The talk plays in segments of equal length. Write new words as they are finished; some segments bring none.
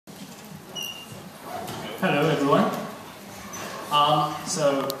Hello everyone.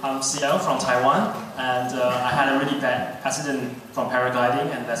 So I'm CL from Taiwan, and I had a really bad accident from paragliding,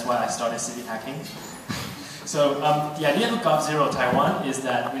 and that's why I started Civic hacking. So the idea of g0v Taiwan is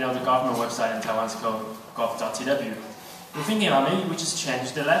that the government website in Taiwan is called g0v.tw. We're thinking maybe we just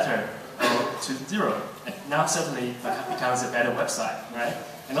change the letter to 0. And now suddenly it becomes a better website, right?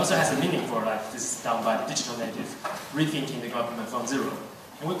 And also has a meaning for this is done by the digital native, rethinking the government from 0.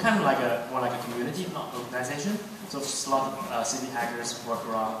 And we're kind of more like a community, not organization. So just a lot of Civic hackers work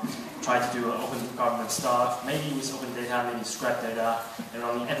around, try to do open government stuff, maybe use open data, maybe scrap data, and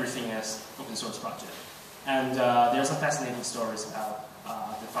running everything as open source project. And there are some fascinating stories about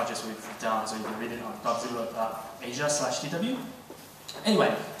the projects we've done, so you can read it on g0v.asia/tw.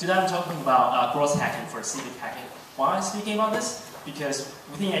 Anyway, today I'm talking about growth hacking for Civic hacking. Why am I speaking about this? Because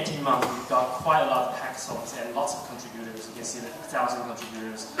within 18 months, we've got quite a lot of hackathons and lots of contributors. You can see that 1,000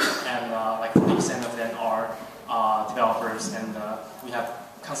 contributors, and like 50% of them are developers, and we have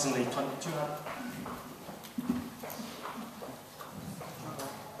constantly 200.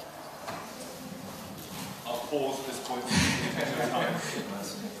 I'll pause at this point.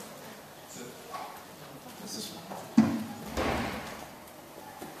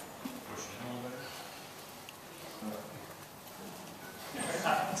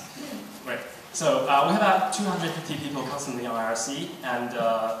 Right. So we have about 250 people constantly on IRC, and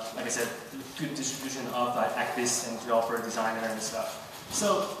like I said, good distribution of activists and developer, designer, and stuff.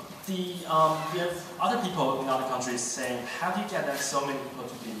 So we have other people in other countries saying, how do you get so many people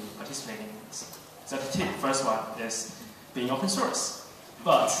to be participating in this? So the tip, first one, is being open source.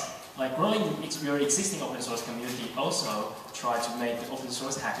 But growing your existing open source community also try to make the open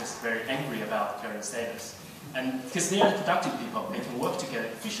source hackers very angry about current status. And because they are productive people, they can work together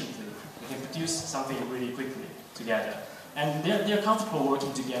efficiently. They can produce something really quickly together. And they're comfortable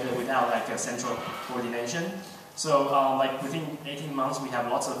working together without a central coordination. So within 18 months, we have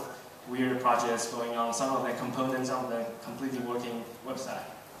lots of weird projects going on. Some of the components on the completely working website.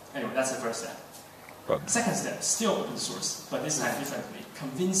 Anyway, that's the first step. Second step, still open source, but this time differently.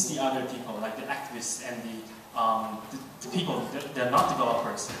 Convince the other people, like the activists and the people that they're not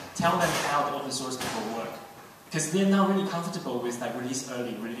developers. Tell them how the open source people work. Because they're not really comfortable with release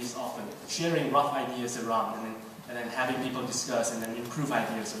early, release often, sharing rough ideas around, and then having people discuss and then improve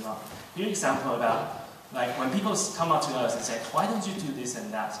ideas around. Here's an example about when people come up to us and say, why don't you do this and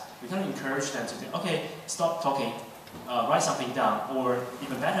that? We kind of encourage them to say, okay, stop talking, write something down, or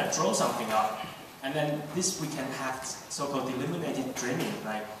even better, draw something up. And then this we can have so-called illuminated dreaming.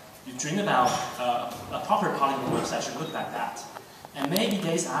 You dream about a proper Polygon website should look like that. And maybe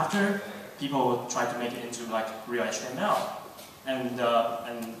days after, people will try to make it into real HTML. And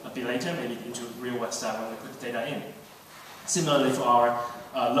a bit later, maybe into real website when we put the data in. Similarly for our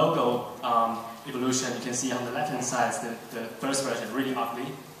logo evolution, you can see on the left-hand side, the first version really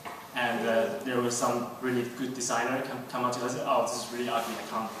ugly. And there was some really good designer come out to us and say, oh, this is really ugly, I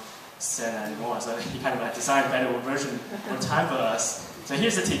can't send anymore. So he kind of designed a better version for time for us. So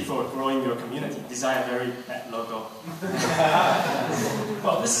here's a tip for growing your community. Design a very bad logo.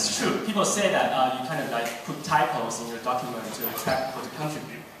 Well, this is true. People say that you kind of put typos in your document to attract people to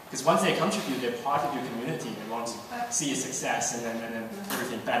contribute. Because once they contribute, they're part of your community. They want to see a success and then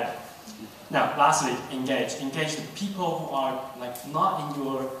everything better. Now, lastly, engage. Engage the people who are not in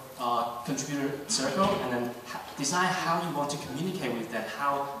your contributor circle, and then decide how you want to communicate with them,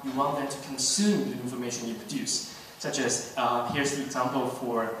 how you want them to consume the information you produce. Such as, here's the example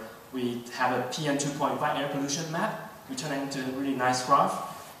for, we have a PM 2.5 air pollution map. We turn it into a really nice graph.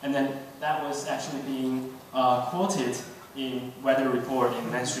 And then that was actually being quoted in weather report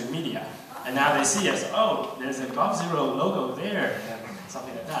in mainstream media. And now they see us, oh, there's a g0v logo there, and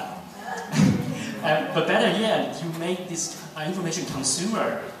something like that. But better yet, you make this information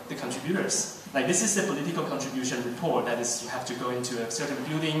consumer the contributors. This is the political contribution report. That is, you have to go into a certain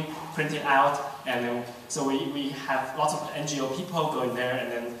building, print it out, and then so we have lots of NGO people going there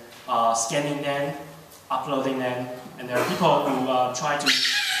and then scanning them, uploading them, and there are people who try to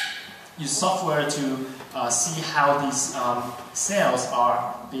use software to see how these cells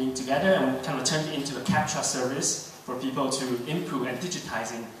are being together and kind of turn it into a captcha service for people to input and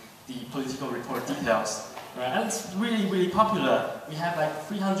digitizing the political report details. Right? And it's really, really popular. We have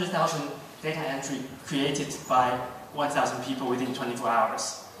 300,000 data entry created by 1,000 people within 24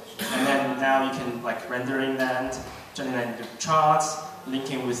 hours. And then now you can rendering that, turning that into charts,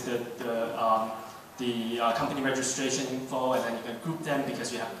 linking with the company registration info, and then you can group them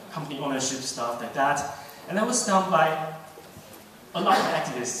because you have company ownership, stuff like that. And that was done by a lot of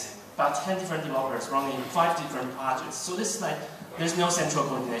activists, about 10 different developers running 5 different projects. So this is there's no central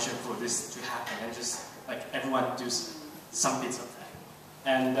coordination for this to happen, and just like everyone do some bits of that.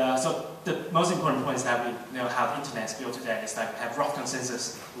 And so the most important point is that we how the internet is built today. It's like we have rough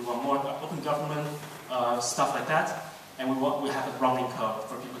consensus. We want more open government, stuff like that. And we have a running code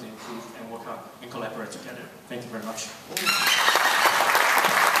for people to improve and work on and collaborate together. Thank you very much.